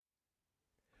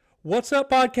What's up,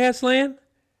 podcast land?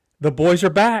 The boys are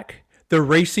back. The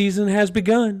race season has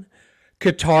begun.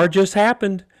 Qatar just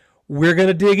happened. We're going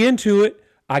to dig into it.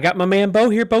 I got my man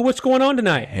Bo here. Bo, what's going on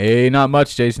tonight? Hey, not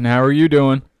much, Jason. How are you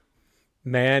doing?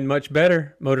 Man, much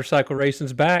better. Motorcycle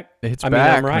racing's back. It's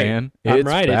back, I'm right. man. I'm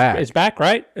right. Back. It's back,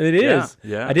 right? It is.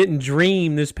 Yeah. I didn't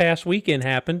dream this past weekend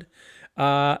happened.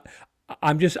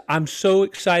 I'm so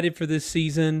excited for this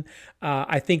season.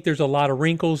 I think there's a lot of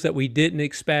wrinkles that we didn't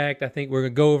expect. I think we're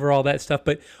going to go over all that stuff.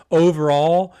 But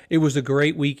overall, it was a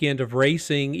great weekend of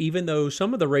racing, even though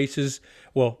some of the races,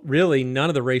 well, really none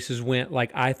of the races went like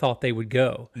I thought they would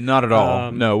go. Not at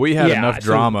all. No, we had enough so-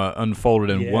 drama unfolded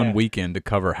in Yeah. one weekend to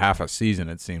cover half a season,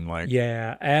 it seemed like.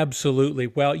 Yeah, absolutely.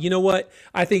 Well, you know what?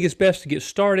 I think it's best to get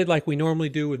started like we normally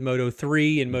do with Moto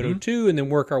 3 and Moto 2 and then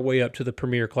work our way up to the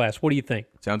Premier class. What do you think?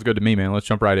 Sounds good to me, man. Let's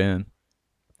jump right in.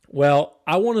 Well,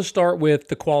 I want to start with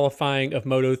the qualifying of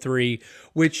Moto 3,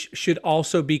 which should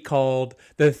also be called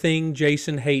the thing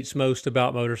Jason hates most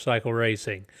about motorcycle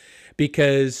racing,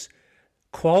 because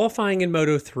qualifying in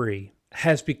Moto 3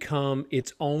 has become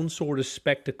its own sort of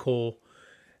spectacle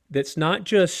that's not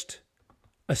just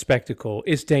a spectacle,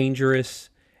 it's dangerous,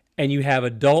 and you have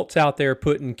adults out there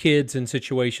putting kids in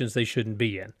situations they shouldn't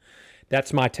be in.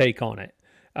 That's my take on it.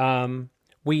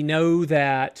 We know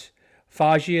that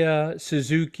Foggia,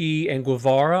 Suzuki, and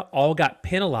Guevara all got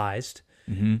penalized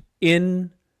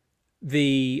in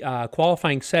the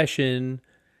qualifying session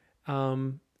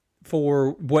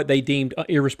for what they deemed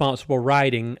irresponsible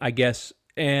riding, I guess.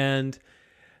 And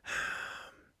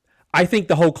I think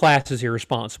the whole class is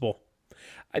irresponsible.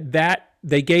 That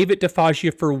they gave it to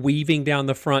Foggia for weaving down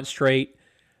the front straight.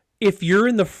 If you're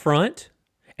in the front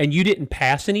and you didn't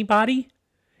pass anybody,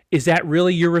 is that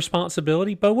really your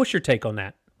responsibility? Bo, what's your take on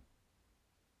that?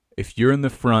 If you're in the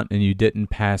front and you didn't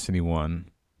pass anyone,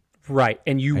 Right,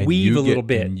 and you weave a little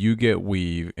bit. and you get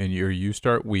weave, and you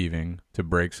start weaving to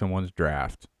break someone's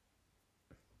draft.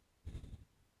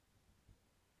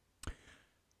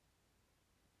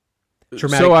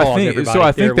 Dramatic So pause, I think everybody. so.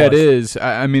 I There think it that was. is.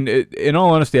 I mean, in all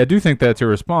honesty, I do think that's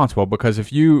irresponsible because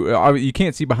if you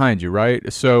can't see behind you,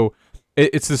 right? So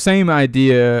it's the same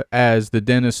idea as the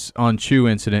Dennis on Chu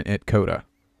incident at Coda,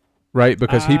 right?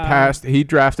 Because he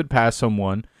drafted past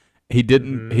someone. He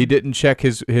didn't check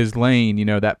his lane,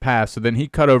 that pass. So then he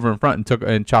cut over in front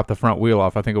and chopped the front wheel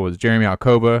off. I think it was Jeremy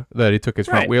Alcoba that he took his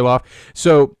front Right. wheel off.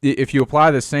 So if you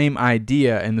apply the same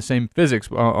idea and the same physics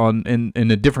in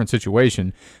a different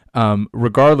situation,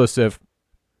 regardless if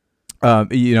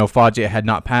Foggia had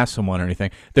not passed someone or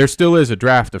anything, there still is a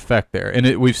draft effect there.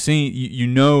 And we've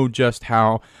seen, just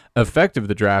how effective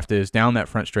the draft is down that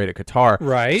front straight at Qatar.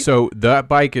 Right. So that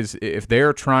bike is, if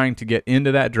they're trying to get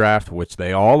into that draft, which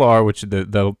they all are, which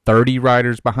the 30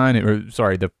 riders behind him,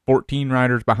 the 14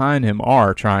 riders behind him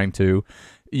are trying to,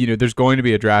 there's going to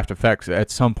be a draft effect at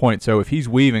some point. So if he's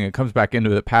weaving, it comes back into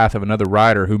the path of another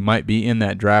rider who might be in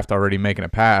that draft already making a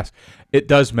pass. It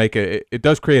does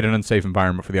create an unsafe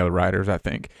environment for the other riders, I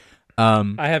think.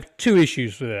 I have two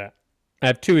issues with that. I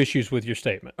have two issues with your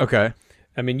statement. Okay.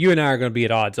 I mean, you and I are going to be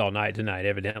at odds all night tonight,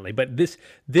 evidently. But this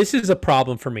is a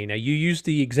problem for me. Now, you used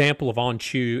the example of On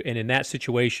Chu, and in that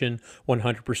situation,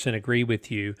 100% agree with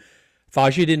you.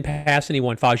 Foggia didn't pass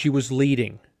anyone. Foggia was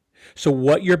leading. So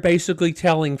what you're basically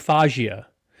telling Foggia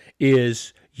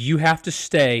is you have to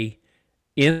stay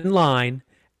in line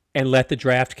and let the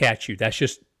draft catch you. That's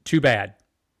just too bad.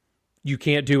 You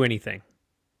can't do anything.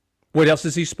 What else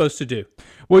is he supposed to do?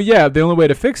 Well, yeah, the only way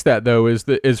to fix that though is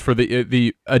for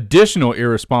the additional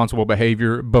irresponsible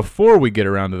behavior before we get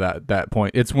around to that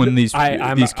point. It's when these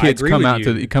kids come out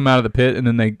of the pit and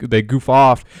then they goof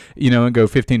off, and go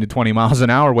 15 to 20 miles an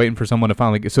hour waiting for someone to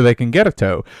finally get so they can get a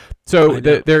tow. So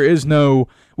there is no.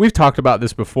 We've talked about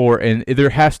this before, and there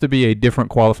has to be a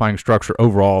different qualifying structure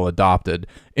overall adopted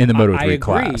in the Moto3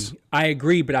 class. I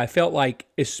agree, but I felt like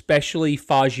especially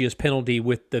Foggia's penalty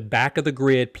with the back of the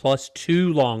grid plus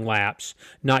 2 long laps,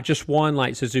 not just one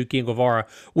like Suzuki and Guevara,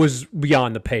 was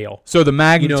beyond the pale. So the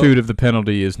magnitude of the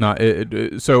penalty is not.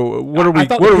 So what are we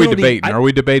debating? Are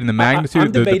we debating the magnitude?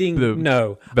 I'm debating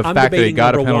the fact that he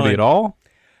got a penalty at all.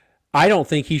 I don't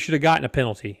think he should have gotten a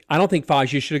penalty. I don't think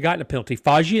Foggia should have gotten a penalty.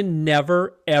 Foggia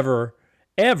never, ever,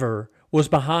 ever was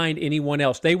behind anyone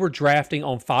else. They were drafting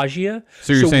on Foggia.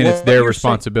 So you're saying it's their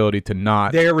responsibility to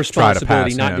not their responsibility try to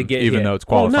pass not him, to get even hit. though it's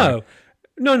qualifying.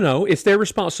 Well, no, it's their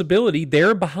responsibility.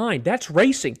 They're behind. That's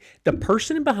racing. The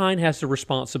person behind has the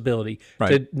responsibility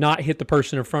to not hit the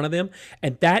person in front of them,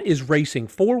 and that is racing.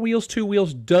 4 wheels, 2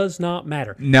 wheels does not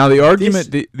matter. Now the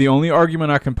argument, the only argument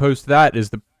I can pose to that is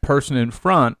the person in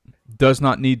front does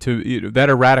not need to. That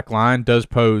erratic line does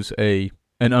pose a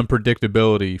an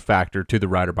unpredictability factor to the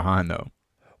rider behind, though.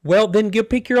 Well, then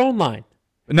pick your own line.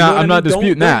 No, I'm not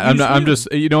disputing that. I'm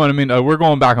just, you know what I mean? We're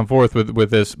going back and forth with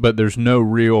this, but there's no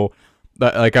real,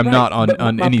 like, I'm not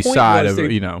on any side of,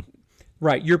 you know.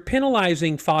 Right. You're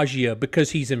penalizing Foggia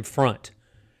because he's in front.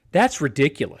 That's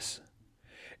ridiculous.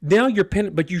 Now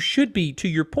but you should be, to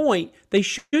your point, they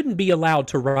shouldn't be allowed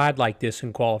to ride like this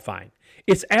in qualifying.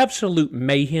 It's absolute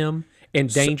mayhem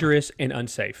and dangerous and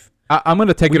unsafe. I'm going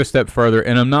to take it a step further,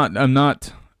 and I'm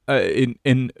not.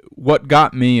 In what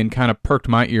got me and kind of perked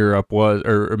my ear up was,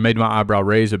 or made my eyebrow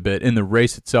raise a bit in the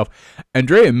race itself.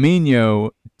 Andrea Migno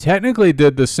technically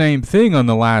did the same thing on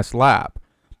the last lap.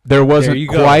 There wasn't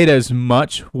quite as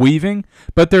much weaving,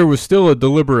 but there was still a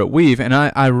deliberate weave, and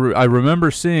I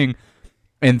remember seeing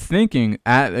and thinking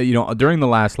during the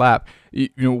last lap,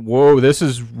 whoa, this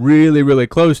is really, really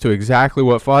close to exactly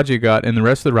what Foggia got and the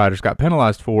rest of the riders got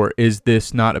penalized for. Is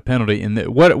this not a penalty? And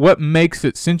what makes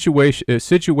it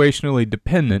situationally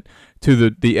dependent to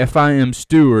the FIM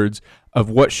stewards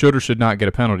of what should or should not get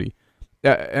a penalty?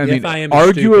 I mean,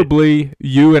 arguably,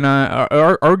 you and I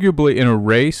are arguably in a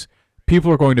race,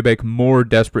 people are going to make more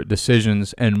desperate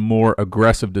decisions and more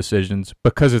aggressive decisions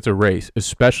because it's a race,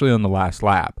 especially on the last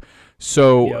lap.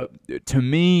 So, to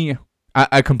me,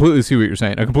 I completely see what you're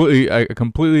saying. I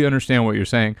completely understand what you're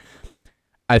saying.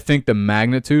 I think the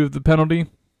magnitude of the penalty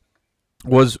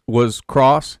was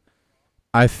cross.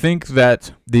 I think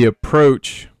that the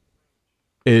approach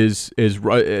was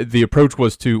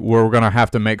to where we're going to have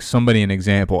to make somebody an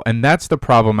example, and that's the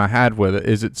problem I had with it.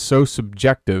 Is it's so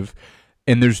subjective.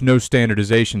 And there's no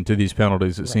standardization to these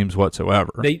penalties, it seems,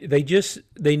 whatsoever. They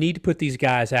need to put these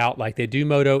guys out like they do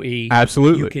Moto E.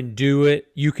 Absolutely. You can do it.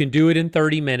 You can do it in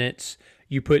 30 minutes.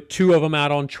 You put two of them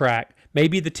out on track.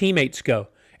 Maybe the teammates go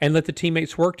and let the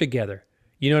teammates work together.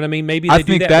 You know what I mean? Maybe they do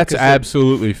that. I think that's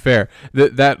absolutely fair.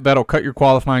 That'll cut your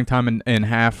qualifying time in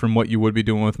half from what you would be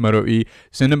doing with Moto E.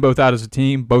 Send them both out as a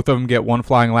team. Both of them get one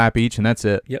flying lap each, and that's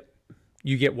it. Yep.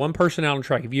 You get one person out on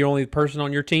track. If you're only the person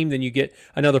on your team, then you get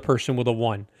another person with a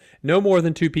 1. No more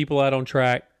than 2 people out on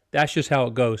track. That's just how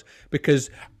it goes. Because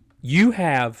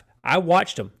I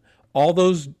watched them, all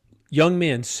those young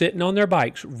men sitting on their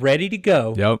bikes, ready to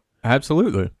go. Yep,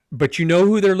 absolutely. But you know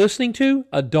who they're listening to?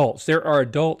 Adults. There are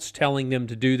adults telling them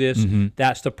to do this. Mm-hmm.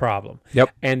 That's the problem.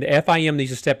 Yep. And the FIM needs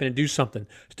to step in and do something.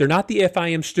 They're not the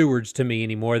FIM stewards to me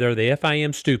anymore. They're the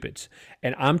FIM stupids.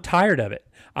 And I'm tired of it.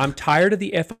 I'm tired of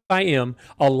the FIM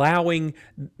allowing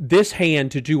this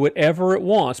hand to do whatever it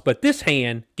wants, but this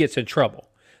hand gets in trouble.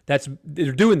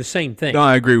 They're doing the same thing. No,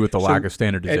 I agree with the lack of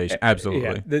standardization.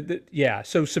 Absolutely.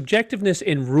 So subjectiveness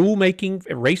in rule-making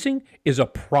racing is a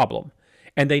problem,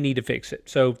 and they need to fix it.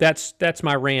 So that's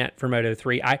my rant for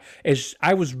Moto3. As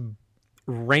I was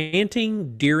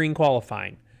ranting during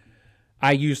qualifying,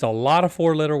 I used a lot of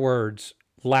 4-letter words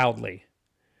loudly,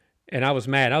 and I was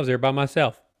mad. I was there by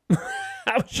myself.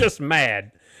 I was just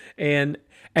mad, and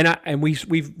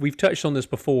we've touched on this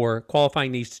before.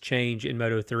 Qualifying needs to change in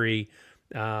Moto3,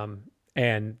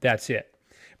 and that's it.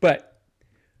 But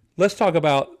let's talk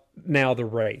about now the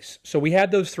race. So we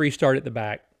had those 3 start at the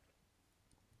back,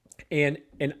 and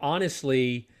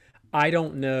honestly, I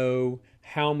don't know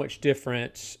how much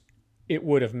difference it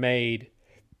would have made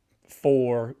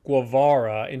for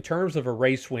Guevara in terms of a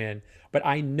race win. But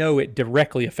I know it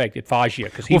directly affected Foggia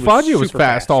because Foggia was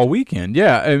fast all weekend.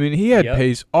 Yeah, I mean, he had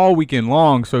pace all weekend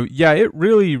long. So, yeah, it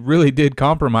really, really did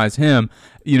compromise him,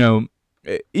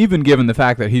 even given the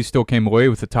fact that he still came away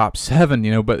with the top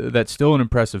 7, but that's still an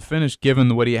impressive finish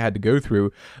given what he had to go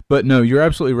through. But, no, you're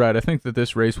absolutely right. I think that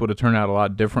this race would have turned out a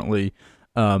lot differently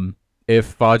if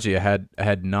Foggia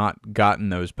had not gotten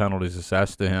those penalties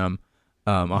assessed to him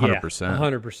 100%.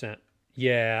 100%.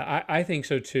 Yeah, I think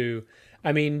so, too.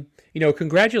 I mean,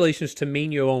 congratulations to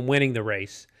Migno on winning the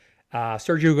race.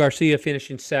 Sergio Garcia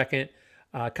finishing 2nd.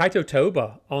 Kaito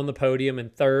Toba on the podium in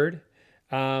 3rd.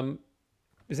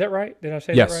 Is that right? Did I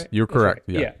say that right? Yes, you're correct.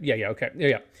 Right. Yeah. Okay.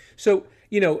 Yeah. So,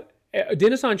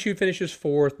 Dennis Onchu finishes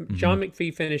 4th. Mm-hmm. John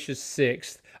McPhee finishes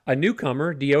 6th. A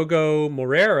newcomer, Diogo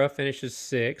Moreira, finishes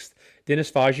 6th. Dennis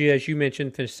Foggia, as you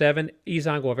mentioned, finished 7th.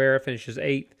 Izan Guevara finishes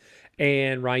 8th.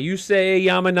 And Ryusei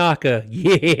Yamanaka,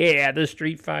 the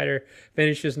Street Fighter,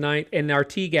 finishes 9th. And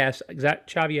Artigas,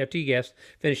 Xavier Artigas,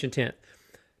 finishing 10th.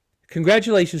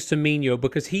 Congratulations to Migno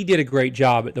because he did a great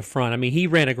job at the front. I mean, he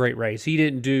ran a great race. He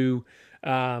didn't do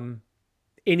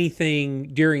anything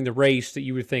during the race that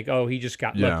you would think, oh, he just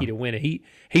got lucky to win it.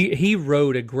 He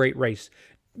rode a great race.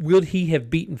 Would he have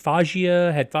beaten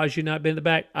Foggia had Foggia not been in the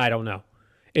back? I don't know.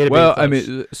 Well, I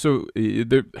mean, so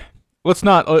let's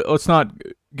not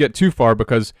get too far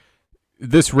because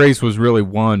this race was really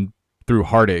won through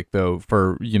heartache though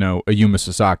for a Yuma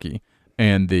Sasaki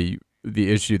and the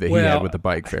issue that he had with the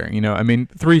bike fairing. I mean,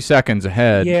 3 seconds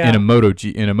ahead in a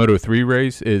Moto3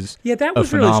 race is that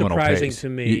was a really phenomenal surprising pace, to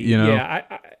me.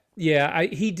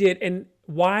 He did, and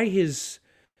why his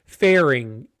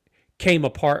fairing came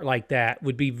apart like that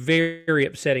would be very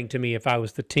upsetting to me if I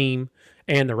was the team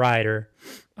and the rider.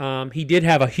 He did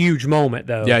have a huge moment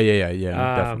though. Yeah,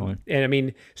 definitely. And I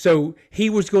mean, so he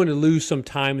was going to lose some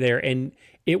time there, and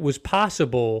it was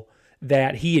possible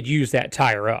that he had used that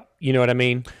tire up. You know what I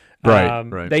mean?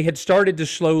 Right. They had started to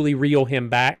slowly reel him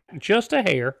back just a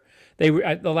hair. They were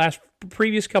at the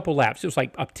previous couple laps. It was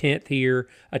like a 10th here,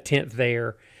 a 10th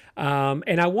there.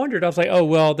 And I wondered, I was like, oh,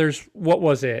 well, there's, what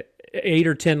was it, 8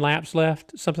 or 10 laps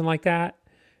left, something like that?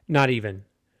 Not even.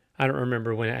 I don't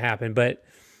remember when it happened, but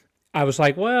I was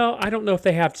like, well, I don't know if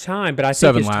they have time, but I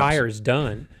think his tire is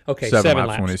done. Okay, 7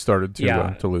 laps when he started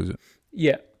to lose it.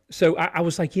 Yeah. So I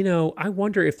was like, I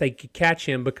wonder if they could catch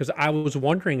him, because I was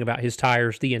wondering about his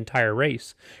tires the entire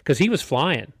race, because he was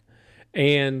flying.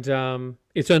 And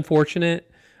it's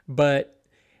unfortunate, but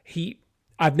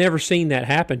I've never seen that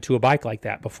happen to a bike like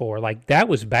that before. Like, that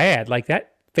was bad. Like,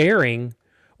 that fairing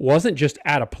wasn't just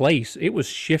out of place. It was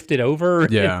shifted over.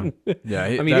 Yeah.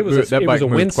 I mean, it was a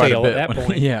wind sail at that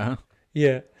point. Yeah.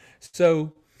 Yeah.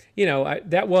 So,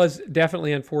 that was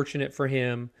definitely unfortunate for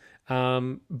him.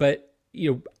 But,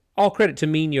 all credit to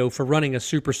Mino for running a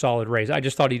super solid race. I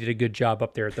just thought he did a good job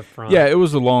up there at the front. Yeah, it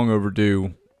was a long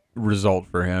overdue result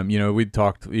for him. We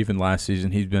talked even last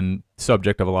season, he's been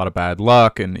subject of a lot of bad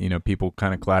luck, and people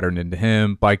kind of clattering into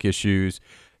him, bike issues.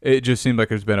 It just seemed like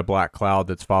there's been a black cloud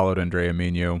that's followed Andrea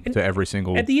Mino to every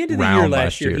single round. At the end of the year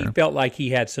last year, he felt like he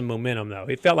had some momentum, though.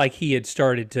 It felt like he had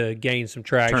started to gain some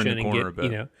traction and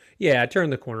get, turn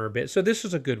the corner a bit. So this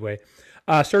was a good way.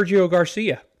 Sergio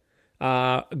Garcia,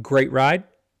 great ride.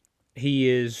 He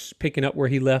is picking up where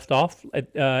he left off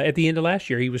at the end of last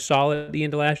year. He was solid at the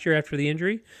end of last year after the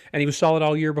injury, and he was solid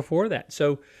all year before that.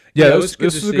 So, this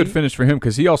was a good finish for him,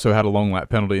 because he also had a long lap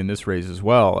penalty in this race as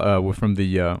well, from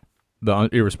the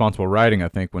irresponsible riding. I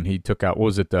think when he took out,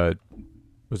 was it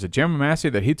Jeremy Massey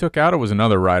that he took out, or was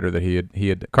another rider that he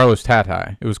had Carlos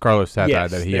Tatai? It was Carlos Tatai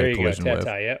that he had a collision with.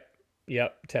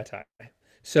 Yep, Tatai.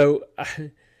 So,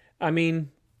 I mean,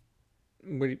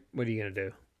 what are you gonna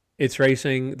do? It's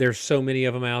racing. There's so many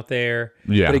of them out there.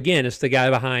 Yeah. But again, it's the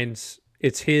guy behind.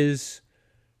 It's his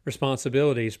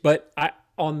responsibilities. But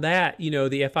on that, the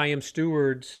FIM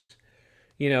stewards,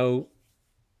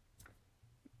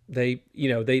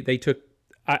 they took.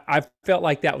 I felt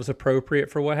like that was appropriate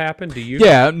for what happened. Do you?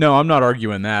 Yeah. No, I'm not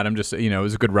arguing that. I'm just, it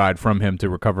was a good ride from him to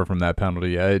recover from that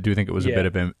penalty. I do think it was a bit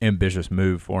of an ambitious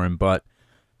move for him, but.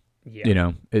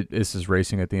 Yeah. This is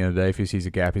racing at the end of the day. If he sees a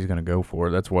gap, he's going to go for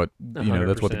it. That's what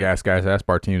that's what the gas guys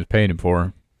Aspar team is paying him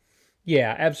for.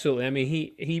 Yeah, absolutely. I mean,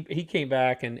 he came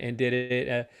back and did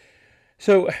it.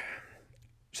 So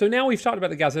now we've talked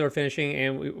about the guys that are finishing,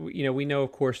 and we know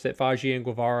of course that Foggia and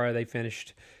Guevara, they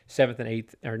finished 7th and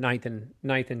 8th, or 9th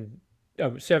and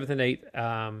 7th and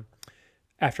 8th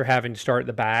after having to start at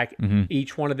the back. Mm-hmm.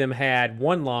 Each one of them had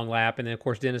one long lap, and then of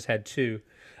course Dennis had 2.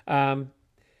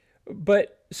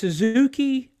 But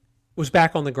Suzuki was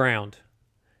back on the ground,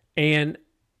 and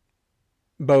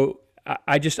Bo,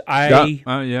 I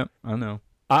know.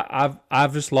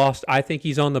 I've just lost. I think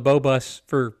he's on the Bo bus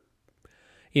for,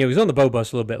 he's on the Bo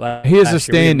bus a little bit. He has a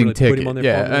standing ticket.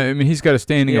 I mean, he's got a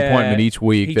standing appointment each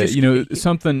week.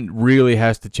 Something really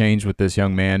has to change with this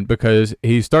young man, because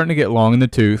he's starting to get long in the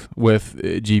tooth with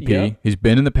GP. Yep. He's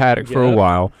been in the paddock for a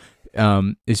while.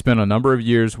 He spent a number of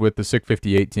years with the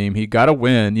 658 team. He got a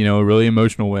win, a really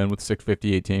emotional win with the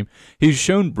 658 team. He's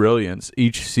shown brilliance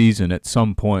each season at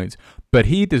some points, but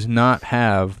he does not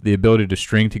have the ability to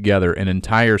string together an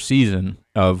entire season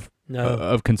of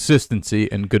consistency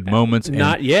and good moments.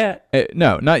 Not yet.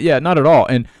 No, not yet, not at all.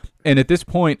 And at this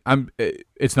point,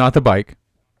 it's not the bike.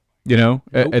 Nope.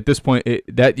 At this point,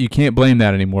 that you can't blame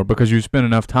that anymore, because you spent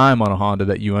enough time on a Honda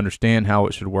that you understand how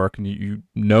it should work, and you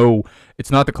know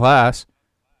it's not the class,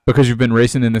 because you've been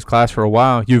racing in this class for a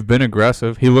while. You've been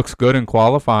aggressive. He looks good in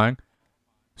qualifying.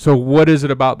 So what is it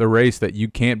about the race that you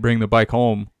can't bring the bike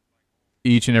home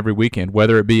each and every weekend,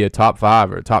 whether it be a top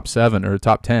 5 or a top 7 or a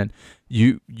top 10?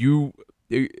 You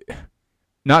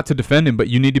not to defend him, but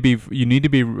you need to be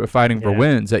fighting for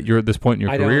wins at this point in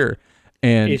your career.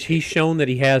 And he's shown that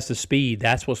he has the speed.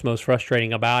 That's what's most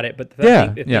frustrating about it. But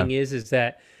the thing is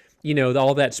that,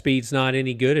 all that speed's not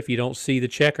any good if you don't see the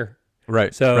checker.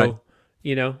 Right. So,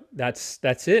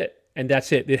 that's it. And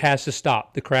that's it. It has to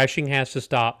stop. The crashing has to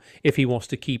stop if he wants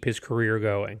to keep his career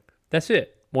going. That's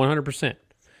it. 100%.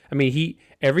 I mean,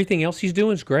 everything else he's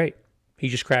doing is great. He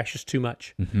just crashes too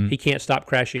much. He can't stop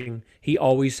crashing. He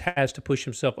always has to push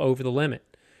himself over the limit.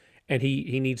 And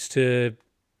he needs to,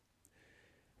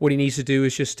 what he needs to do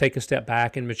is just take a step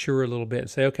back and mature a little bit and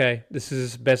say, okay, this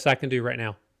is the best I can do right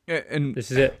now. And this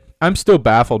is it. I'm still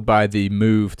baffled by the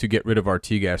move to get rid of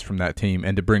Artigas from that team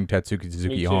and to bring Tatsuki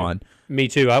Suzuki on. Me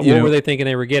too. What were they thinking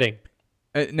they were getting?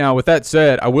 Now, with that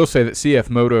said, I will say that CF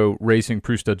Moto Racing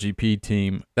Prusta GP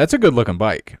team, that's a good-looking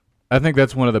bike. I think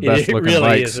that's one of the best-looking really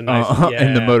bikes in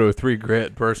the Moto 3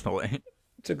 grid, personally.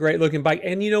 It's a great-looking bike.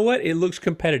 And you know what? It looks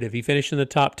competitive. He finished in the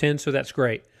top 10, so that's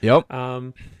great. Yep.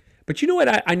 But you know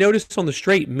what? I noticed on the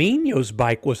straight, Mino's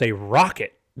bike was a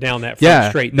rocket down that front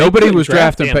straight. Nobody was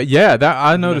drafting. But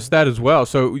I noticed that as well.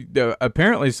 So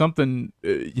apparently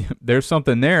there's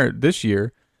something there this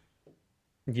year.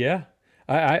 Yeah.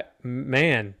 I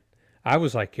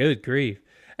was like, good grief.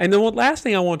 And the last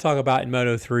thing I want to talk about in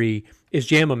Moto3 is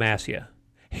Jan Masia.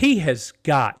 He has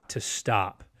got to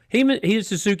stop. He and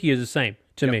Suzuki is the same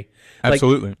to me.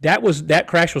 Absolutely. That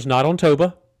crash was not on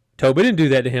Toba. Toba didn't do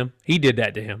that to him. He did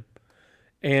that to him.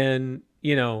 And,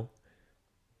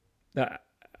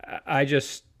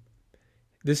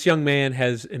 this young man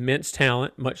has immense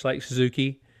talent, much like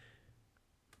Suzuki.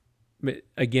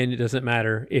 Again, it doesn't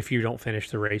matter if you don't finish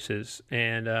the races.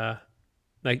 And,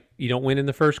 you don't win in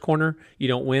the first corner. You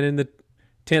don't win in the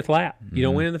 10th lap. You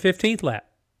don't win in the 15th lap.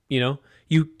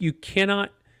 You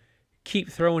cannot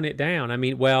keep throwing it down.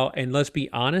 And let's be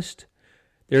honest,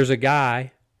 there's a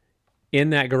guy in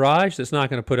that garage that's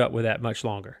not going to put up with that much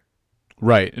longer.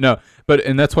 Right. No,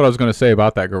 and that's what I was going to say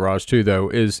about that garage too, though,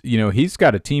 is, he's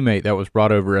got a teammate that was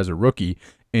brought over as a rookie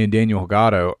in Daniel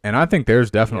Hurtado, and I think there's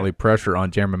definitely pressure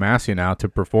on Jan Masia now to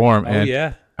perform.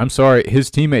 I'm sorry, his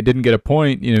teammate didn't get a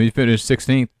point. He finished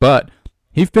 16th, but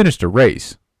he finished a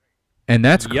race. And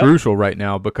that's crucial right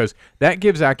now because that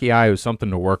gives Aki Ayo something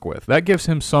to work with. That gives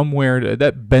him somewhere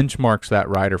that benchmarks that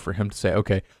rider for him to say,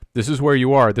 okay, this is where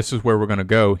you are. This is where we're going to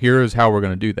go. Here is how we're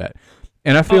going to do that.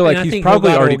 And I feel like he's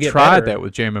probably already tried that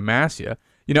with Jan Masia.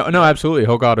 No, absolutely.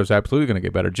 Hurtado's absolutely going to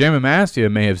get better. Jan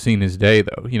Masia may have seen his day,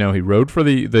 though. He rode for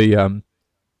the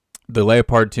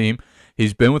Leopard team.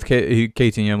 He's been with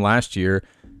KTM last year.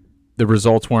 The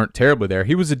results weren't terribly there.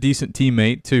 He was a decent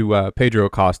teammate to Pedro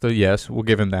Acosta. Yes, we'll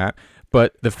give him that.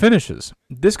 But the finishes,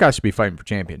 this guy should be fighting for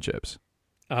championships.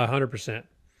 100%.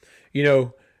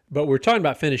 But we're talking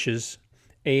about finishes,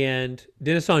 and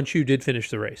Dennis Onchu did finish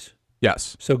the race.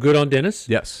 Yes. So good on Dennis.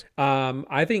 Yes.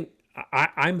 I think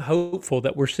I'm hopeful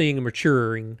that we're seeing a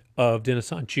maturing of Dennis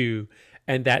Onchu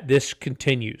and that this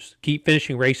continues. Keep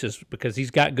finishing races because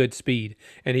he's got good speed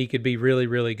and he could be really,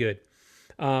 really good.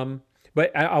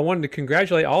 But I wanted to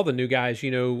congratulate all the new guys,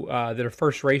 that are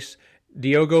first race.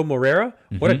 Diogo Moreira,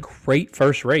 what a great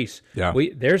first race. Yeah.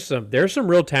 There's some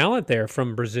real talent there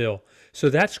from Brazil. So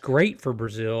that's great for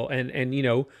Brazil and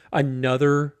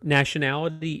another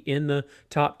nationality in the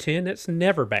top 10. That's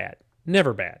never bad.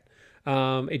 Never bad.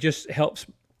 It just helps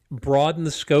broaden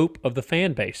the scope of the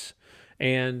fan base.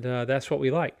 And that's what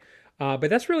we like. But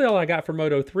that's really all I got for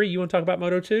Moto 3. You want to talk about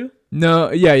Moto 2?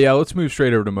 No, yeah. Let's move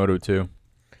straight over to Moto 2.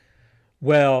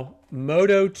 Well,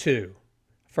 Moto 2,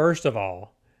 first of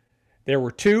all, there were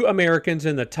 2 Americans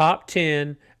in the top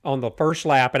 10 on the first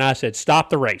lap, and I said, stop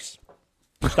the race.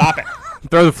 Stop it.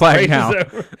 Throw the flag now.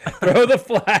 Throw the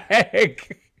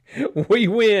flag. We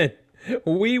win.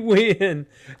 We win.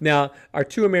 Now, our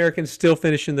 2 Americans still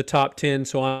finish in the top 10,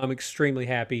 so I'm extremely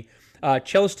happy.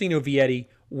 Celestino Vietti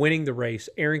winning the race.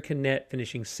 Aaron Canet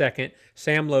finishing second.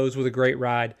 Sam Lowes with a great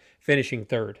ride finishing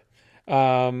third.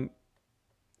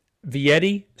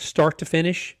 Vietti, start to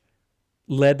finish,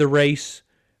 led the race.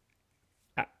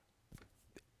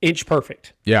 Inch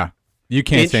perfect. Yeah. You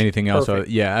can't say anything else.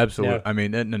 Yeah, absolutely.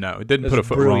 No. No. It didn't put a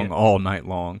foot wrong all night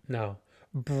long. No.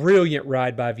 Brilliant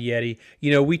ride by Vietti.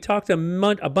 We talked a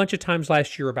bunch of times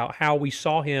last year about how we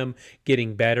saw him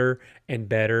getting better and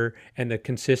better, and the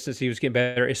consistency was getting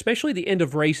better, especially the end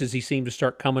of races. He seemed to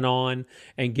start coming on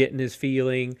and getting his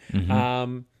feeling.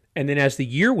 And then as the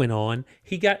year went on,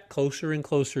 he got closer and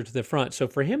closer to the front. So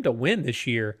for him to win this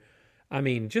year,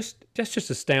 just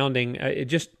astounding.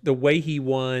 Just the way he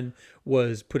won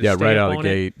was put a stamp right out on of the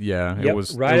gate. Yeah, it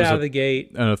was out of the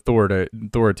gate. An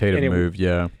authoritative move.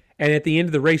 Yeah, and at the end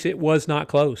of the race, it was not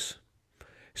close.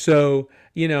 So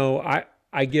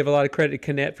I give a lot of credit to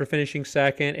Canet for finishing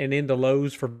second, and into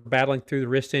Lowes for battling through the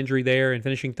wrist injury there and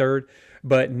finishing third.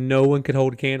 But no one could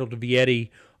hold a candle to Vietti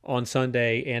on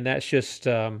Sunday, and that's just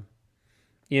I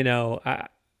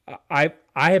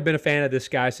have been a fan of this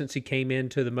guy since he came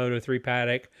into the Moto3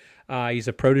 paddock. He's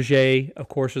a protege, of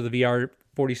course, of the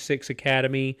VR46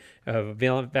 Academy of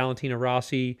Valentino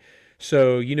Rossi.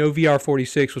 So,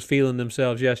 VR46 was feeling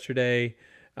themselves yesterday.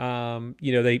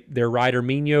 Their rider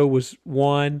Mino was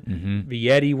one.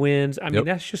 Vietti wins. I mean,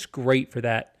 that's just great for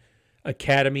that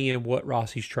academy and what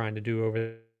Rossi's trying to do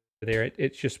over there.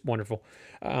 It's just wonderful.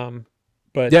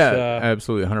 But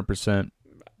absolutely, 100%.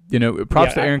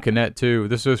 Props to Aaron Canet too.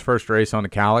 This is his first race on the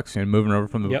Calyx and moving over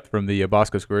from the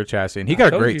Bosco Square chassis, and he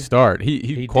got a great start.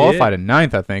 He qualified in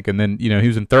 9th, I think, and then he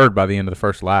was in 3rd by the end of the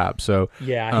first lap. So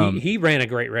he ran a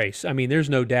great race. I mean, there's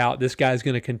no doubt this guy's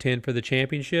going to contend for the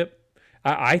championship.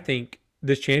 I think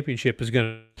this championship is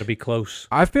going to be close.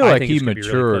 I feel like he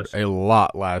matured a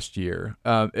lot last year.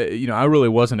 I really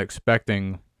wasn't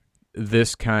expecting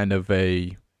this kind of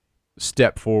a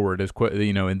step forward as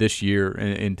in this year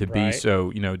and to be so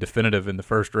definitive in the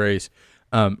first race.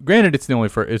 Granted,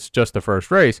 it's just the first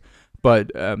race,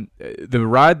 but the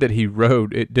ride that he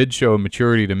rode, it did show a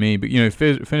maturity to me. But he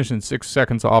finishing 6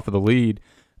 seconds off of the lead,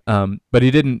 but he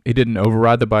didn't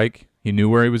override the bike. He knew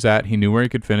where he was at. He knew where he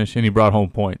could finish, and he brought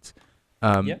home points.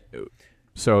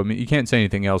 So I mean, you can't say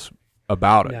anything else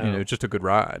about it. No. It's just a good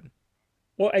ride.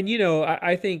 Well, and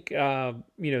I think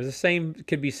the same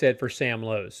could be said for Sam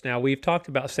Lowes. Now, we've talked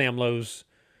about Sam Lowes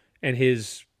and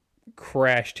his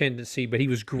crash tendency, but he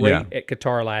was great at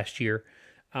Qatar last year.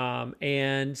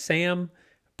 And Sam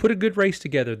put a good race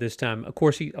together this time. Of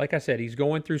course, like I said, he's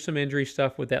going through some injury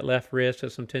stuff with that left wrist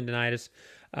or some tendonitis.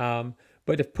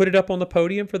 But to put it up on the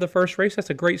podium for the first race, that's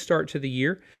a great start to the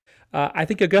year. I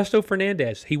think Augusto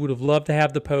Fernandez, he would have loved to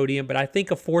have the podium, but I think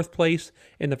a 4th place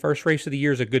in the first race of the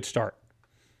year is a good start.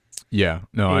 Yeah,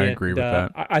 no, I agree with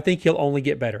that. I think he'll only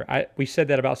get better. We said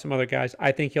that about some other guys.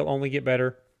 I think he'll only get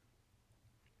better.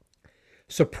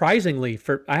 Surprisingly,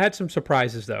 I had some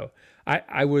surprises, though.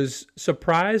 I was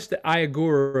surprised that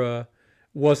Iagura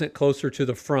wasn't closer to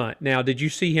the front. Now, did you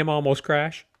see him almost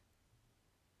crash?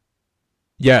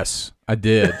 Yes, I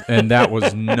did, and that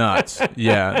was nuts.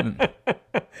 Yeah.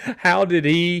 How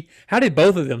did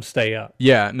both of them stay up?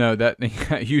 Yeah, no, that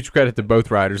huge credit to both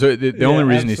riders. The only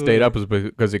reason he stayed up was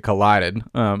because he collided.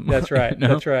 That's right.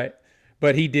 That's right.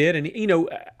 But he did, and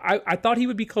I thought he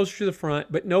would be closer to the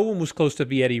front, but no one was close to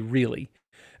Vietti really.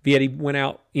 Vietti went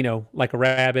out, like a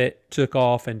rabbit, took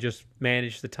off, and just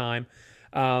managed the time.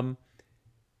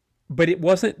 But it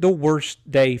wasn't the worst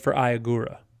day for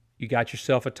Iagura. You got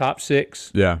yourself a top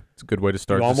 6. Yeah, it's a good way to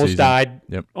start the season. You almost died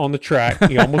on the track.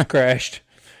 You almost crashed.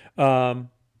 But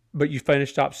you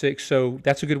finished top 6, so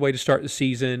that's a good way to start the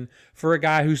season for a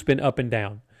guy who's been up and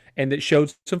down and that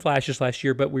showed some flashes last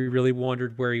year, but we really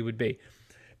wondered where he would be.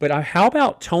 But how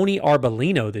about Tony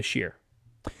Arbolino this year?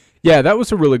 Yeah, that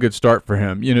was a really good start for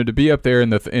him. To be up there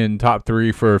in top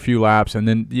 3 for a few laps, and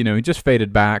then he just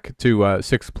faded back to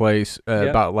 6th place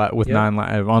on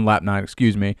lap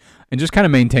 9, and just kind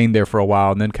of maintained there for a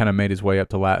while, and then kind of made his way up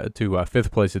to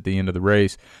 5th place at the end of the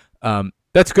race.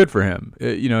 That's good for him.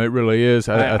 It really is.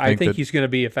 I think he's going to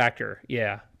be a factor.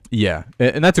 Yeah. Yeah,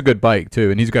 and that's a good bike,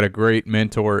 too. And he's got a great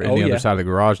mentor in the other side of the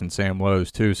garage in Sam Lowes,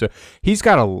 too. So he's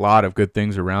got a lot of good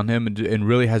things around him and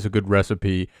really has a good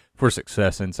recipe for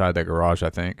success inside that garage, I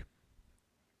think.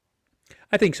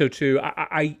 I think so, too.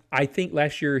 I think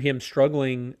last year him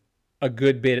struggling a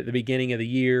good bit at the beginning of the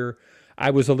year,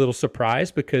 I was a little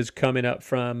surprised because coming up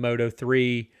from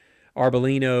Moto3,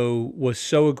 Arbolino was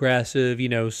so aggressive,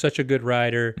 such a good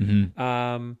rider.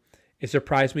 Mm-hmm. It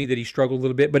surprised me that he struggled a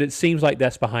little bit, but it seems like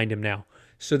that's behind him now.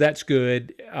 So that's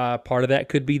good. Part of that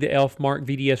could be the Elfmark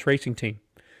VDS Racing Team.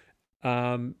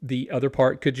 The other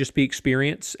part could just be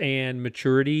experience and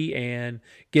maturity and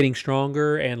getting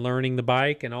stronger and learning the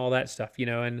bike and all that stuff,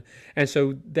 and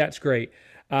so that's great.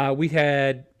 We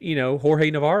had, Jorge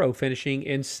Navarro finishing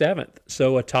in 7th.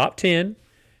 So a top 10,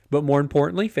 but more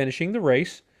importantly, finishing the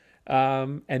race.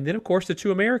 And then, of course, the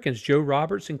 2 Americans, Joe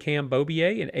Roberts and Cam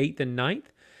Beaubier in 8th and 9th.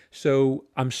 So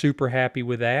I'm super happy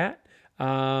with that.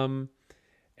 And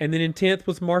then in 10th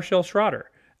was Marcel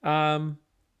Schroeder.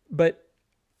 But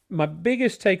my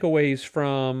biggest takeaways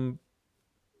from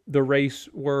the race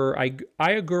were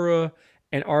Iagura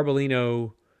and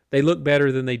Arbolino. They look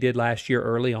better than they did last year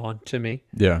early on to me.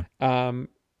 Yeah.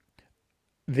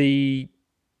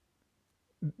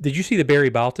 Did you see the Barry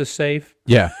Baltus save?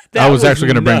 Yeah, I was actually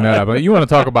going to bring that up. You want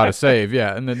to talk about a save,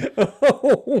 yeah. And then,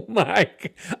 oh my!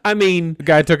 I mean, the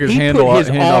guy took his handle, put his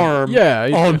arm,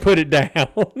 on, put it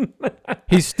down.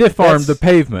 He stiff-armed the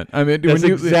pavement. I mean, that's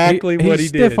exactly what he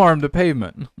did. He stiff-armed the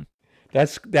pavement.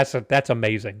 That's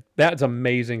amazing. That's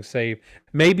amazing save.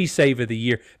 Maybe save of the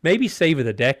year. Maybe save of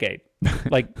the decade.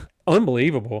 Like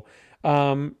unbelievable.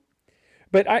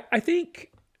 But I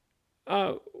think.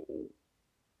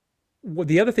 Well,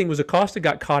 the other thing was Acosta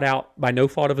got caught out by no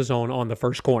fault of his own on the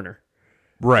first corner.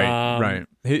 Right.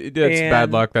 That's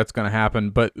bad luck. That's going to happen.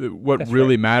 But what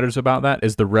really matters about that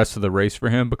is the rest of the race for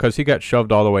him, because he got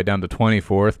shoved all the way down to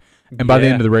 24th, and by the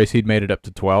end of the race, he'd made it up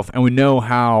to 12th. And we know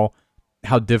how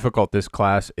difficult this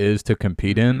class is to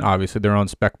compete in. Obviously, they're on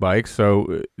spec bikes,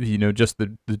 so just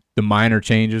the minor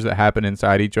changes that happen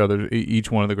inside each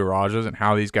one of the garages, and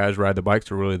how these guys ride the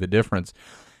bikes are really the difference.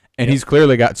 And he's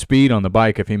clearly got speed on the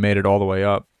bike if he made it all the way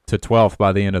up to 12th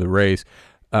by the end of the race.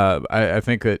 I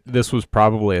think that this was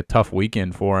probably a tough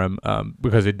weekend for him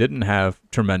because he didn't have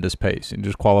tremendous pace. He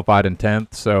just qualified in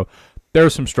 10th, so there were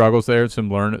some struggles there,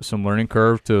 some learning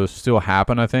curve to still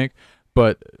happen, I think.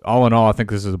 But all in all, I think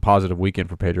this is a positive weekend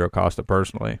for Pedro Acosta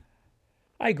personally.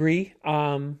 I agree.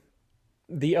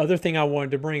 The other thing I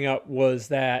wanted to bring up was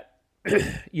that,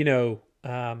 the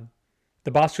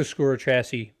Boscoscuro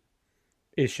chassis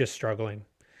is just struggling.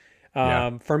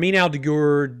 Firmino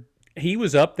Degord, he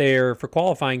was up there for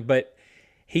qualifying, but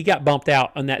he got bumped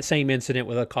out on that same incident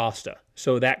with Acosta.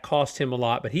 So that cost him a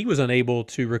lot, but he was unable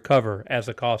to recover as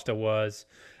Acosta was.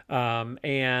 I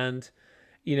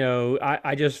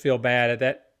just feel bad at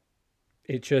that.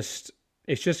 It's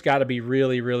just got to be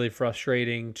really, really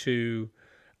frustrating to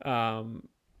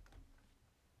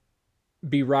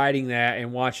be riding that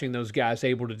and watching those guys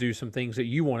able to do some things that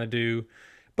you want to do.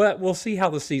 But we'll see how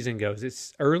the season goes.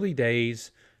 It's early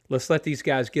days. Let's let these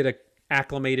guys get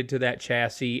acclimated to that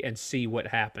chassis and see what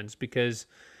happens, because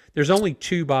there's only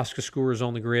 2 Boscoscuros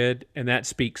on the grid, and that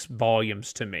speaks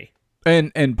volumes to me.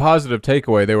 And positive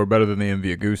takeaway, they were better than the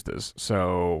MV Agustas.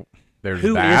 So there's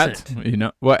that.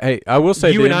 Isn't? Well, hey, I will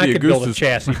say you and I could build a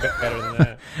chassis better than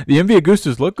that. The MV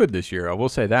Agustas look good this year. I will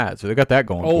say that. So they got that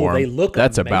going for them. They look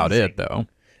That's amazing. About it, though.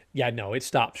 Yeah, no, it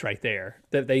stops right there.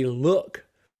 That they look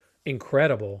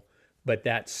incredible, but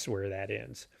that's where that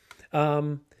ends.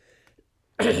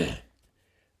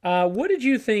 What did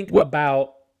you think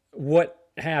about what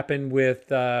happened with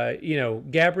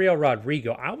Gabriel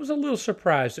Rodrigo? I was a little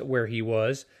surprised at where he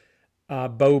was.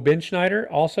 Bo Benschneider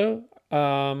also.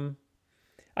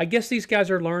 I guess these guys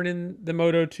are learning the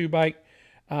Moto2 bike.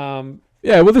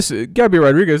 This Gabriel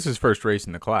Rodrigo is his first race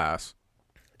in the class.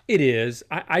 It is.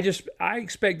 I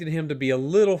expected him to be a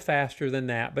little faster than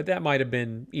that, but that might have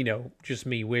been, just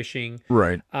me wishing.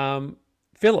 Right.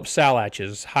 Philip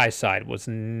Salach's high side was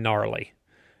gnarly.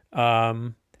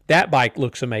 That bike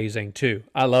looks amazing too.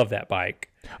 I love that bike.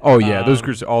 Oh yeah,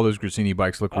 all those Gresini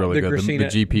bikes look really good. The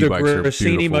GP bikes are beautiful. The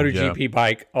Gresini MotoGP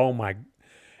bike. Oh my!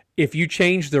 If you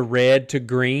change the red to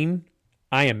green,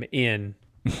 I am in.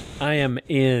 I am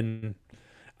in.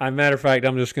 As a matter of fact,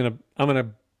 I'm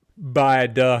gonna buy a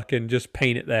duck and just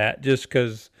paint it that, just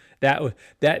because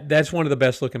that's one of the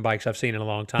best looking bikes I've seen in a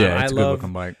long time. Yeah, it's a good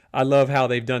looking bike. I love how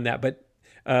they've done that, but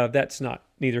that's not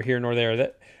neither here nor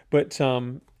there.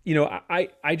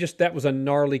 I just, that was a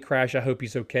gnarly crash. I hope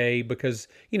he's okay, because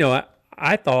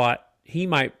I thought he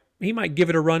might give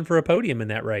it a run for a podium in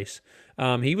that race.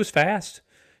 He was fast,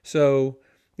 so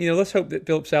let's hope that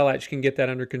Philip Salach can get that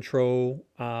under control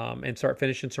and start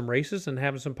finishing some races and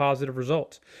having some positive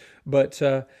results. But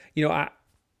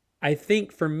I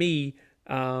think for me,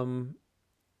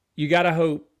 you got to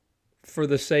hope, for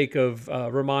the sake of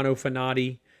Romano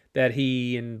Fenati, that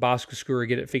he and Boscoscuro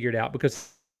get it figured out,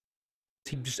 because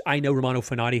I know Romano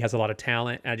Fenati has a lot of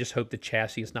talent, and I just hope the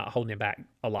chassis is not holding him back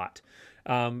a lot.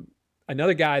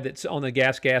 Another guy that's on the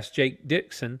gas, Jake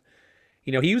Dixon,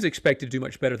 he was expected to do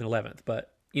much better than 11th,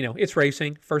 but it's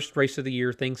racing, first race of the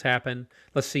year, things happen.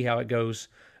 Let's see how it goes.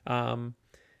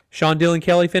 Sean Dillon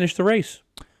Kelly finished the race.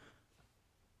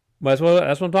 Well,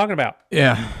 that's what I'm talking about.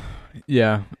 Yeah.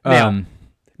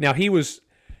 Now he was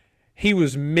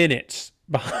minutes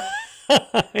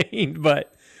behind,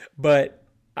 but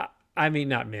I mean,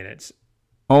 not minutes.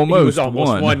 Almost. He was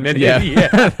almost 1 minute.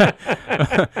 Yeah.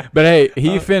 But hey,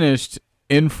 he finished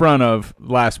in front of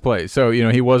last place, so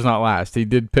he was not last. He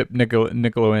did pip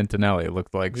Niccolo Antonelli. It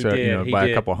looked like by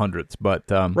a couple hundredths, but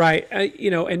right.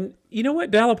 And you know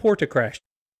what? Dalla Porta crashed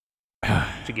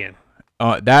again.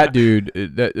 That dude,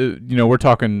 we're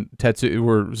talking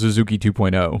we're Suzuki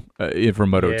 2.0 for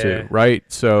Moto2, right?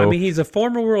 So I mean, he's a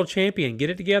former world champion. Get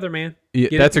it together, man.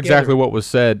 That's exactly what was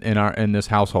said in this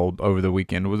household over the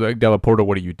weekend. It was like, Dalla Porta,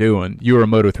 what are you doing? You're a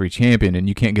Moto3 champion, and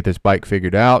you can't get this bike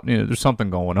figured out. There's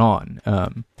something going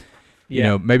on.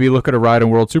 Maybe look at a ride in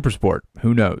World Supersport.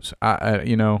 Who knows?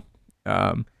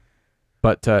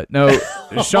 But no,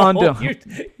 Sean Dillon.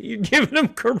 You're giving him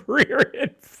career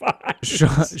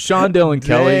advice. Sean Dillon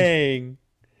Kelly.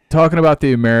 Talking about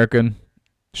the American.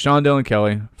 Sean Dillon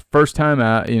Kelly. First time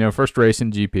out, first race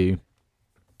in GP.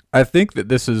 I think that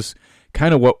this is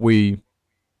kind of what we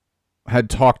had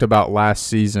talked about last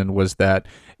season was that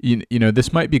you know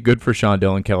this might be good for Sean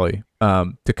Dillon Kelly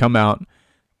to come out.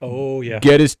 Oh yeah.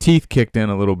 Get his teeth kicked in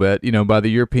a little bit, you know, by the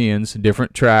Europeans,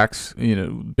 different tracks, you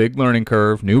know, big learning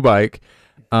curve, new bike,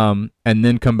 and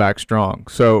then come back strong.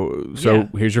 So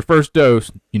here's your first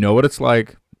dose. You know what it's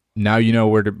like. Now you know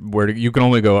where to you can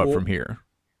only go up from here.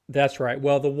 That's right.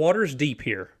 Well, the water's deep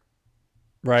here,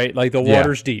 right? Like the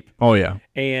water's deep. Oh yeah.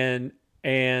 And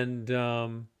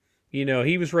you know,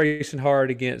 he was racing hard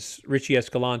against Richie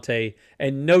Escalante,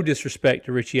 and no disrespect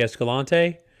to Richie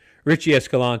Escalante. Richie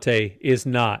Escalante is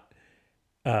not,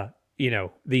 you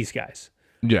know, these guys.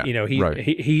 Yeah, you know,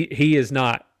 he is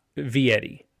not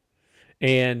Vietti,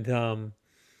 and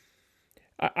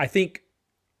I think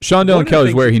Sean Dillon Kelly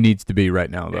is where he needs to be right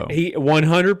now, though. He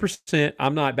 100%.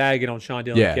 I'm not bagging on Sean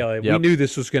Dillon Kelly. We knew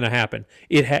this was going to happen.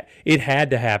 It had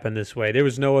to happen this way. There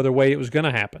was no other way it was going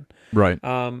to happen. Right.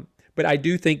 But I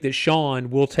do think that Sean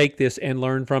will take this and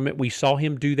learn from it. We saw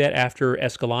him do that after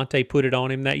Escalante put it on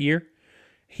him that year.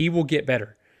 He will get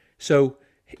better. So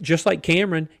just like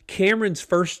Cameron's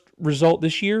first result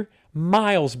this year,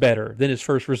 miles better than his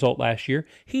first result last year.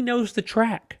 He knows the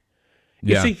track.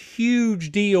 Yeah. It's a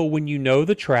huge deal when you know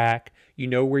the track, you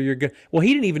know where you're going. Well,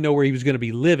 he didn't even know where he was going to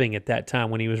be living at that time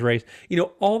when he was raced. You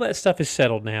know, all that stuff is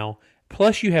settled now.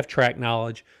 Plus you have track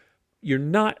knowledge. You're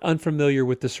not unfamiliar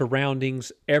with the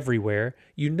surroundings everywhere.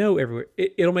 You know everywhere.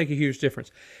 It'll make a huge difference.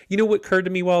 You know what occurred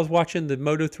to me while I was watching the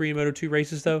Moto3 and Moto2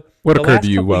 races, though? What occurred to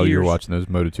you while you were watching those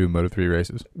Moto2 and Moto3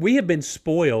 races? We have been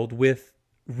spoiled with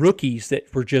rookies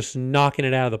that were just knocking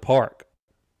it out of the park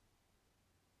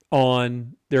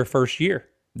on their first year.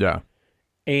 Yeah.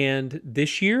 And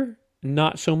this year,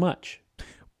 not so much.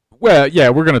 Well, yeah,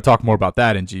 we're going to talk more about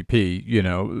that in GP, you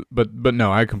know, but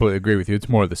no, I completely agree with you. It's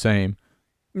more of the same.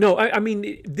 No, I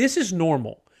mean, this is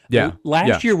normal. Yeah.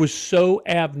 Last year was so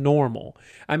abnormal.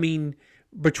 I mean,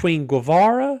 between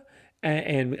Guevara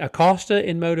and Acosta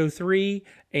in Moto3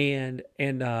 and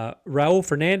Raul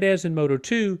Fernandez in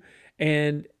Moto2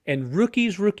 and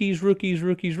rookies. You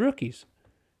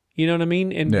know what I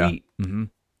mean? And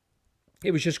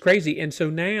it was just crazy. And so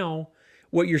now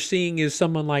what you're seeing is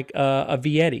someone like a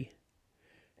Vietti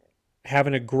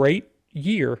having a great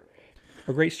year.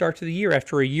 A great start to the year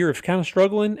after a year of kind of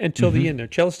struggling until the end. Now,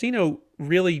 Celestino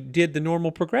really did the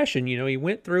normal progression. You know, he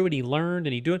went through and he learned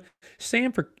and he doing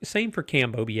same for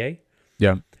Cam Beaubier.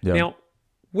 Yeah. Now,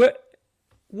 what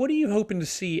are you hoping to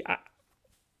see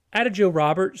out of Joe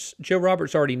Roberts? Joe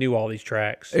Roberts already knew all these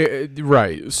tracks,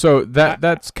 right? So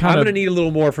that's kind of. I'm going to need a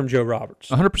little more from Joe Roberts.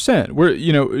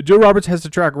 100%. Joe Roberts has the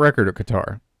track record at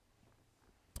Qatar.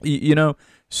 You know,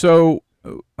 so.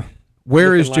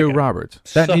 Where is Joe Roberts?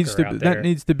 That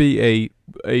needs to be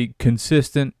a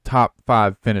consistent top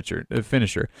 5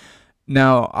 finisher.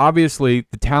 Now, obviously,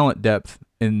 the talent depth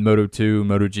in Moto2,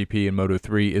 MotoGP, and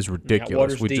Moto3 is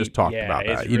ridiculous. We just talked about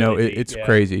that. You know, it's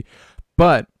crazy.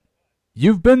 But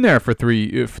you've been there for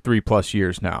 3+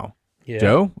 years now,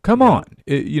 Joe. Come on.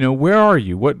 You know, where are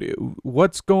you?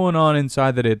 What's going on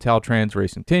inside that Italtrans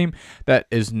racing team that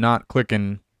is not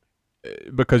clicking?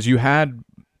 Because you had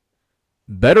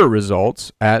better results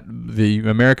at the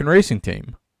American Racing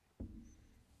Team.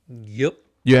 Yep.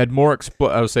 You had more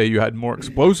I would say you had more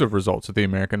explosive results at the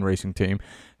American Racing Team.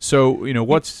 So, you know,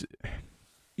 what's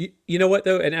you know what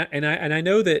though, and I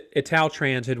know that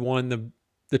Italtrans had won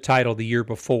the title the year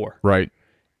before. Right.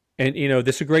 And you know,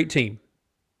 this is a great team.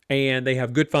 And they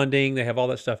have good funding, they have all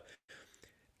that stuff.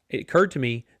 It occurred to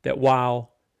me that while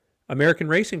American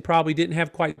Racing probably didn't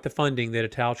have quite the funding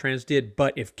that Italtrans did,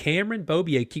 but if Cameron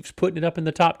Beaubier keeps putting it up in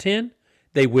the top 10,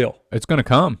 they will. It's going to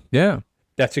come, yeah.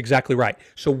 That's exactly right.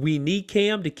 So we need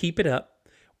Cam to keep it up,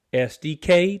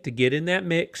 SDK to get in that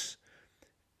mix,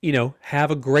 you know, have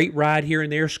a great ride here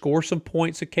and there, score some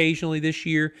points occasionally this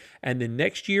year, and then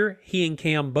next year, he and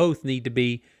Cam both need to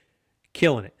be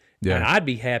killing it. Yeah. And I'd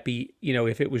be happy, you know,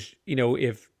 if it was, you know,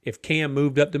 if Cam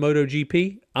moved up to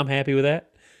MotoGP, I'm happy with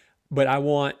that. But I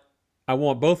want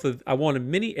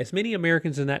as many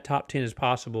Americans in that top 10 as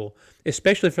possible,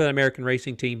 especially for the American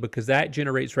Racing Team, because that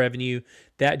generates revenue,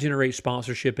 that generates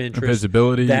sponsorship interest,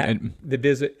 visibility, and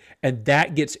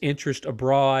that gets interest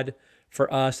abroad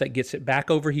for us. That gets it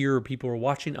back over here where people are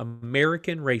watching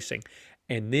American racing,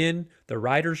 and then the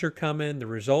riders are coming, the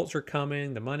results are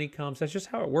coming, the money comes. That's just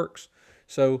how it works.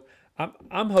 So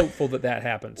I'm hopeful that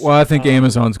happens. Well, I think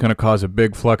Amazon's going to cause a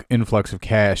big influx of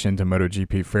cash into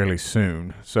MotoGP fairly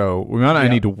soon. So we might not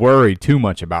need to worry too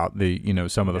much about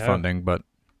some of the funding, but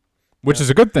which is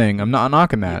a good thing. I'm not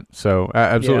knocking that. So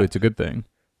absolutely, it's a good thing.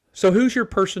 So who's your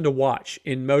person to watch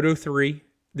in Moto3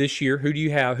 this year? Who do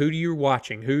you have? Who do you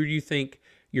watching? Who do you think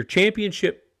your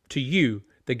championship to you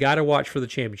the guy to watch for the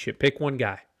championship. Pick one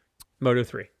guy. Moto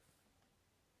 3.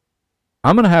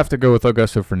 I'm going to have to go with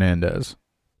Augusto Fernandez.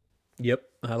 Yep,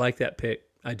 I like that pick.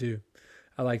 I do.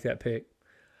 I like that pick.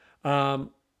 I'm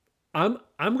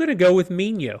going to go with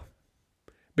Mino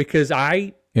because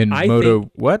I Moto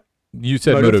think, what? You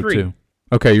said Moto 2.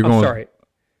 Okay, you're going. Sorry.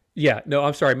 Yeah, no,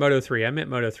 I'm sorry. Moto 3. I meant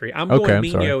Moto 3. I'm going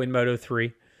Mino in Moto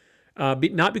 3.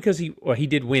 Not because he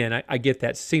did win. I get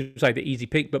that. Seems like the easy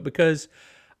pick, but because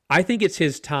I think it's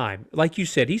his time. Like you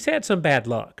said, he's had some bad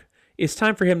luck. It's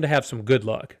time for him to have some good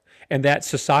luck. And that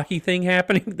Sasaki thing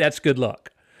happening, that's good luck.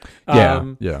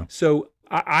 Yeah. So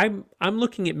I'm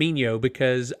looking at Mino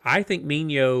because I think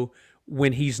Mino,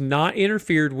 when he's not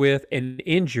interfered with and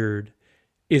injured,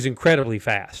 is incredibly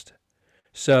fast.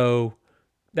 So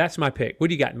that's my pick. What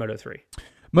do you got in Moto 3?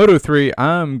 Moto 3,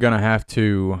 I'm going to have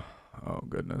to... Oh,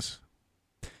 goodness.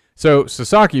 So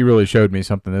Sasaki really showed me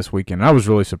something this weekend. I was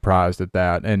really surprised at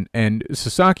that. And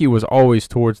Sasaki was always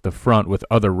towards the front with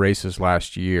other races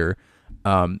last year.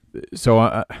 So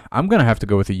I'm going to have to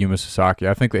go with the Yuma Sasaki.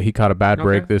 I think that he caught a bad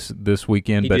break this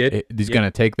weekend, he's going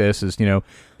to take this as,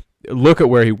 look at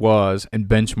where he was and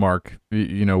benchmark,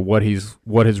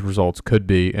 what his results could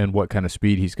be and what kind of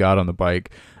speed he's got on the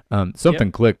bike.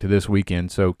 Something clicked this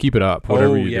weekend, so keep it up,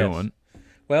 whatever you're doing.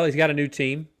 Well, he's got a new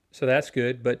team, so that's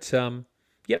good. But,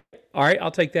 yep. All right, I'll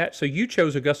take that. So you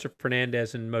chose Augusto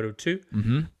Fernandez in Moto 2.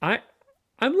 Mm-hmm.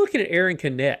 I'm looking at Aaron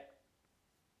Canet.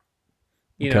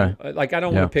 I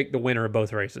don't want to pick the winner of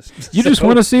both races. You just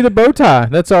want to see the bow tie.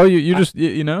 That's all you just.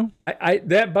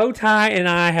 That bow tie and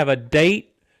I have a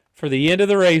date for the end of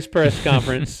the race press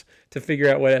conference to figure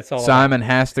out what that's all Simon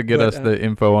about. has to get us the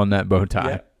info on that bow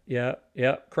tie. Yeah.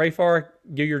 Crafar,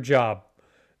 do your job.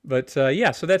 But, so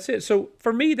that's it. So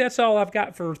for me, that's all I've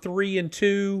got for 3 and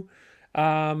 2.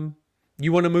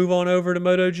 You want to move on over to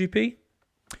MotoGP?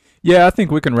 Yeah, I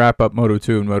think we can wrap up Moto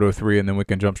 2 and Moto 3, and then we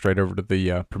can jump straight over to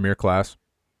the Premier class.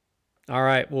 All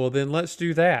right, well, then let's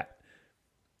do that.